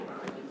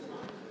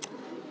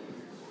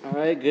All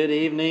right, good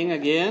evening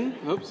again.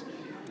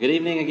 Good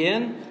evening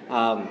again.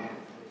 I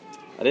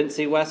didn't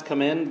see Wes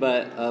come in,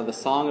 but the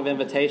song of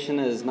invitation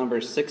is number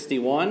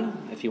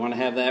 61, if you want to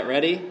have that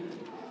ready.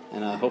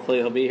 And hopefully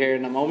he'll be here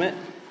in a moment.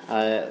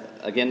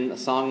 Again,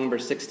 song number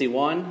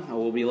 61.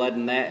 We'll be led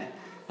in that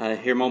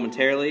here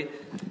momentarily.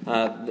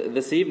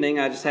 This evening,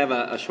 I just have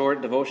a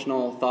short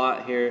devotional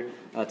thought here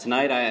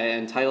tonight. I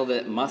entitled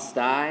it, Must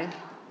I?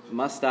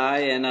 Must I?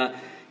 And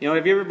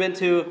have you ever been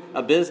to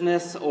a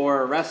business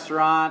or a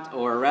restaurant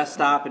or a rest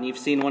stop and you've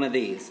seen one of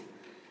these?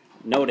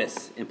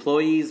 Notice,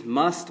 employees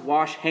must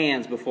wash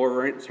hands before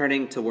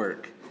returning to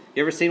work.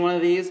 You ever seen one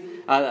of these?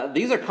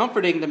 These are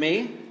comforting to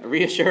me,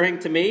 reassuring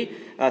to me,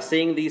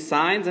 seeing these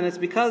signs, and it's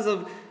because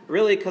of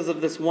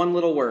this one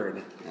little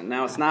word. And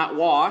now it's not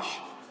wash,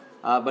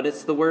 but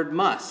it's the word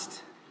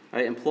must.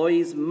 Right?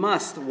 Employees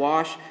must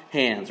wash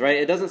hands. Right?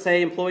 It doesn't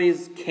say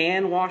employees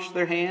can wash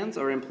their hands,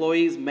 or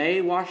employees may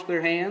wash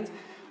their hands,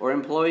 or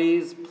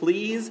employees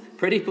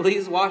pretty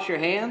please wash your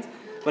hands.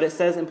 But it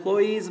says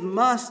employees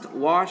must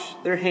wash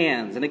their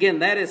hands. And again,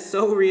 that is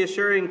so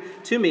reassuring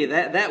to me.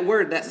 That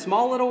word, that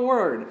small little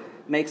word,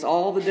 makes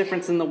all the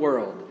difference in the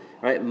world.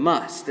 Right?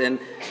 Must. And,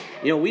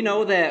 we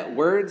know that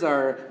words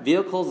are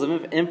vehicles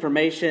of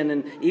information,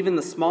 and even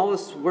the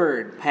smallest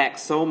word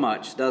packs so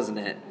much, doesn't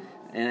it?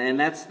 And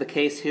that's the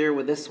case here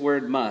with this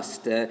word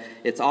must.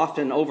 It's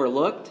often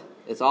overlooked.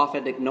 It's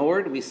often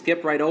ignored. We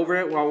skip right over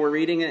it while we're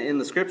reading it in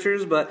the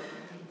scriptures, but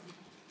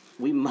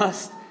we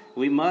must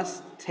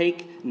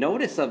take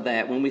notice of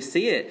that when we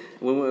see it,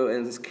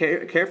 and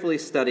carefully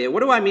study it.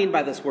 What do I mean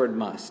by this word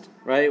must?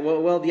 Right?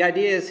 Well, the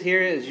idea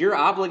is you're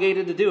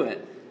obligated to do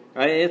it.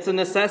 Right? It's a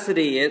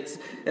necessity.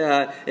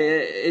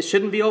 It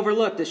shouldn't be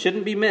overlooked. It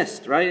shouldn't be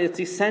missed. Right? It's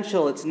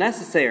essential. It's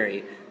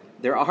necessary.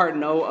 There are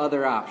no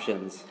other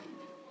options.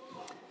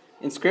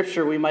 In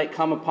Scripture, we might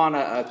come upon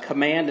a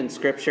command in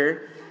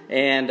Scripture,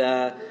 and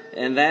that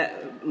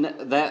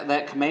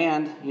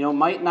command,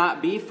 might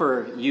not be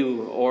for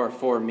you or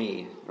for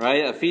me,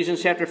 right?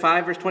 Ephesians chapter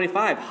 5, verse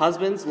 25,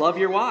 husbands, love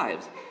your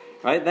wives,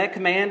 right? That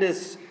command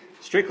is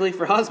strictly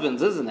for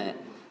husbands, isn't it?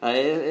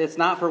 It's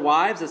not for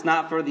wives, it's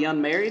not for the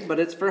unmarried,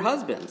 but it's for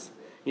husbands.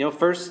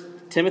 1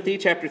 Timothy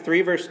chapter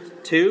 3, verse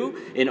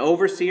 2, an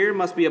overseer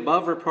must be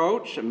above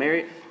reproach,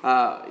 married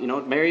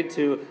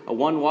to a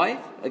one wife.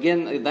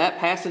 Again, that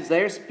passage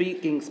there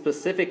speaking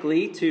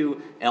specifically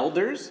to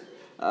elders.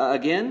 But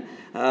again,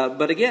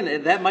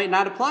 that might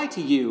not apply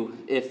to you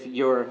if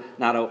you're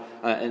not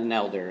an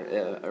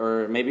elder,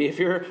 or maybe if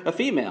you're a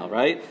female,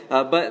 right?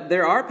 But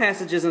there are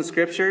passages in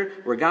Scripture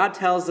where God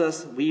tells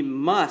us we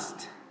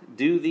must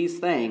do these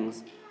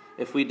things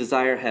if we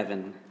desire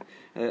heaven.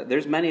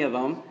 There's many of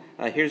them.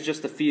 Here's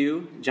just a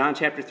few. John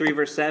chapter 3,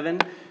 verse 7,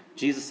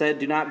 Jesus said,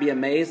 "Do not be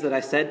amazed that I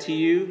said to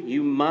you,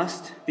 you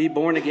must be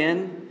born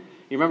again."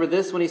 You remember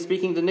this when he's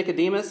speaking to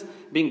Nicodemus,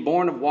 being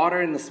born of water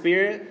and the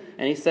Spirit,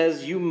 and he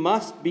says, you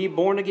must be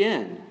born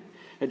again.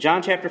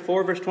 John chapter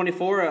 4, verse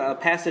 24, a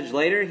passage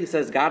later, he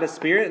says, God is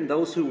Spirit, and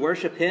those who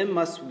worship Him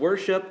must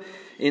worship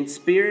in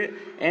spirit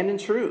and in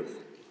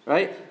truth.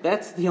 Right?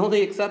 That's the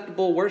only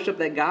acceptable worship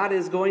that God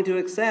is going to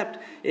accept.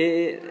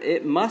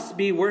 It must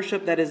be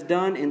worship that is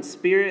done in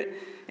spirit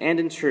and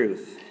in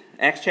truth.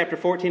 Acts chapter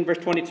 14, verse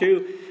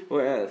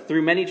 22,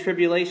 through many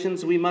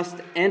tribulations we must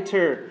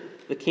enter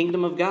the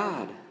kingdom of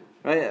God.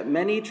 Right?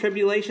 Many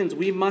tribulations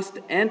we must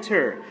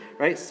enter.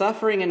 Right?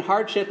 Suffering and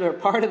hardship are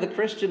part of the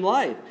Christian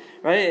life.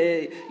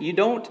 Right? You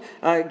don't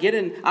get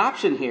an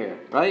option here.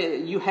 Right?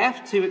 You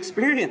have to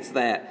experience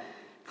that.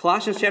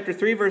 Colossians chapter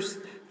 3, verse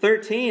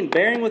 13,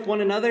 bearing with one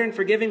another and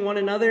forgiving one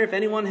another. If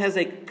anyone has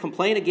a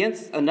complaint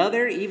against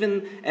another,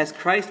 even as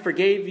Christ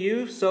forgave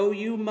you, so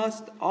you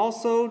must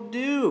also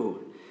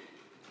do.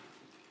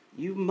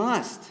 You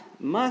must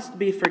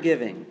be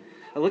forgiving.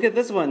 Look at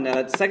this one,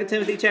 2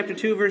 Timothy chapter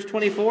 2, verse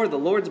 24. The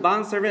Lord's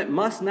bondservant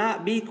must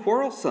not be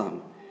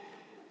quarrelsome.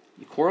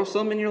 You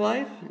quarrelsome in your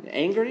life?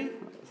 Angry?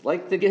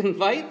 Like to get in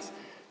fights?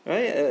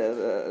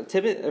 Right?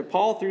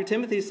 Paul through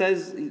Timothy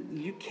says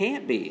you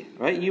can't be.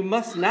 Right? You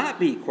must not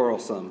be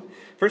quarrelsome.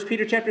 1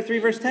 Peter chapter 3,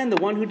 verse 10.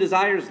 The one who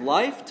desires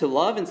life, to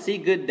love and see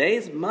good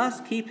days,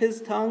 must keep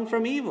his tongue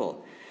from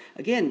evil.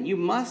 Again, you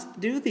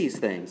must do these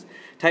things.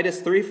 Titus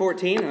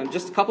 3:14,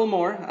 just a couple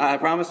more. I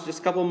promise just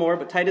a couple more.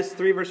 But Titus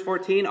 3, verse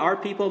 14, our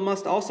people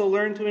must also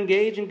learn to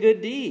engage in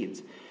good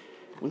deeds.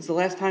 When's the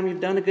last time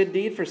you've done a good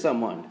deed for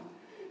someone?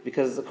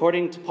 Because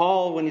according to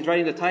Paul, when he's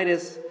writing to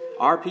Titus,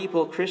 our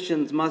people,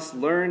 Christians, must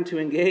learn to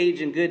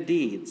engage in good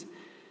deeds.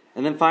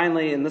 And then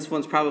finally, and this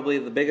one's probably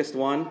the biggest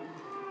one,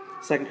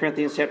 2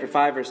 Corinthians chapter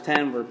 5, verse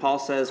 10, where Paul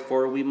says,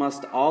 for we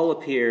must all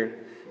appear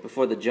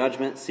before the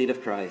judgment seat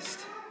of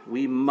Christ.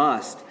 We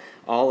must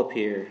all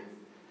appear.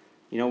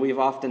 We've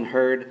often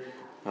heard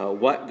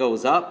what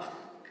goes up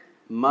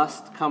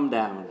must come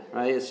down.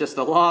 Right? It's just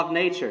the law of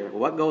nature.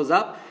 What goes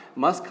up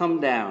must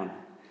come down.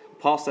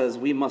 Paul says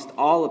we must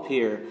all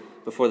appear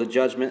before the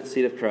judgment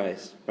seat of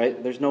Christ.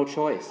 Right? There's no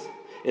choice.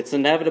 It's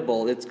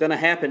inevitable. It's going to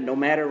happen no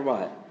matter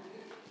what.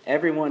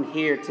 Everyone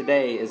here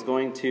today is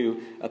going to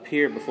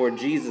appear before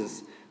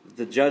Jesus,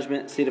 the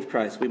judgment seat of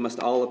Christ, we must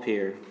all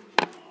appear.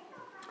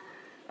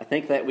 I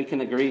think that we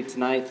can agree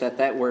tonight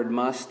that word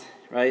must,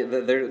 right?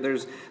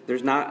 There's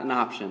not an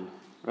option,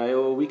 right?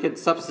 Well, we could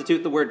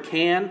substitute the word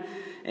can,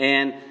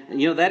 and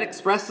that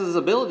expresses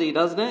ability,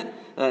 doesn't it?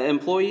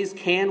 Employees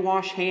can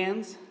wash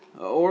hands,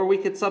 or we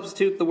could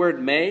substitute the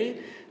word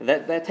may.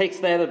 That takes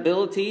that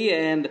ability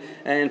and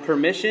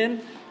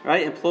permission,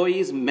 right?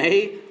 Employees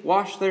may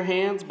wash their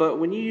hands, but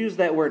when you use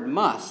that word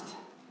must,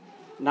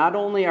 not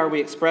only are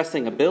we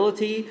expressing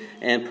ability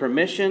and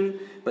permission,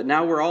 but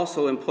now we're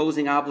also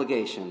imposing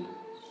obligation.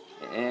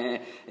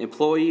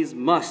 Employees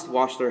must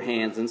wash their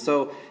hands. And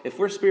so if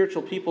we're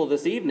spiritual people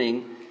this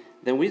evening,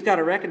 then we've got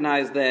to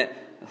recognize that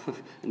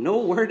no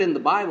word in the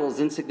Bible is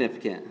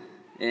insignificant.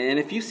 And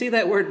if you see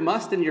that word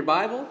must in your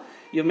Bible,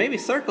 you maybe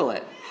circle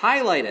it,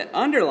 highlight it,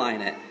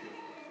 underline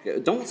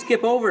it. Don't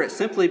skip over it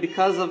simply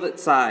because of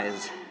its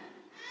size.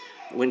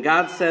 When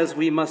God says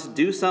we must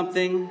do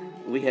something,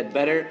 we had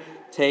better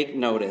take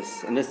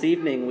notice. And this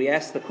evening we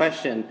ask the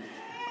question,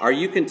 are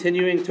you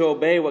continuing to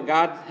obey what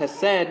God has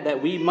said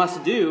that we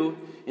must do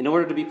in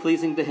order to be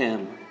pleasing to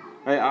Him?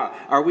 Right?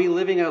 Are we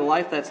living a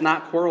life that's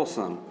not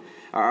quarrelsome?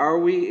 Are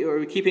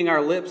we keeping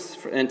our lips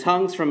and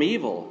tongues from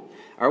evil?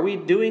 Are we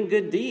doing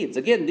good deeds?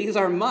 Again, these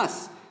are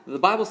musts. The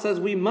Bible says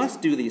we must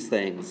do these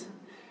things.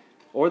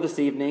 Or this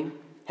evening,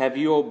 have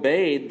you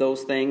obeyed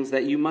those things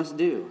that you must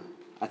do?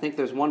 I think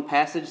there's one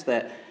passage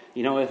that,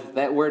 if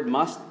that word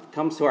must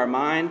comes to our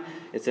mind,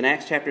 it's in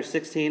Acts chapter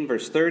 16,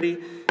 verse 30,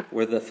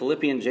 where the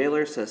Philippian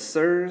jailer says,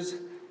 "Sirs,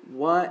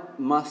 what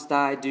must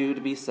I do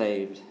to be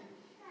saved?"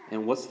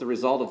 And what's the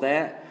result of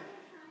that?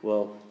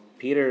 Well,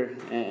 Peter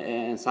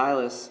and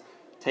Silas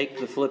take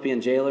the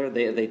Philippian jailer,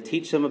 they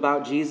teach him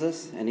about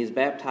Jesus, and he's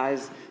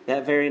baptized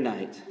that very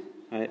night.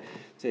 Right?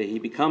 So he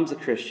becomes a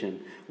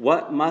Christian.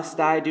 What must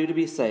I do to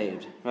be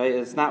saved? Right?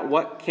 It's not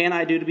what can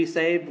I do to be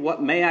saved,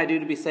 what may I do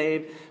to be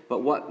saved, but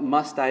what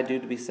must I do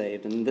to be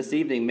saved? And this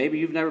evening, maybe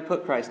you've never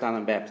put Christ on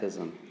in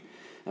baptism.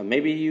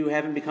 Maybe you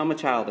haven't become a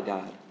child of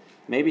God.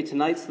 Maybe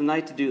tonight's the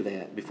night to do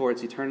that before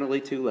it's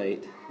eternally too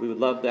late. We would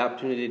love the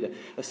opportunity to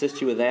assist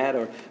you with that.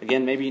 Or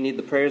again, maybe you need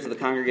the prayers of the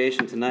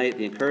congregation tonight,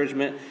 the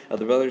encouragement of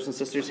the brothers and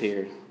sisters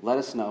here. Let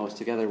us know as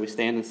together we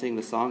stand and sing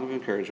the song of encouragement.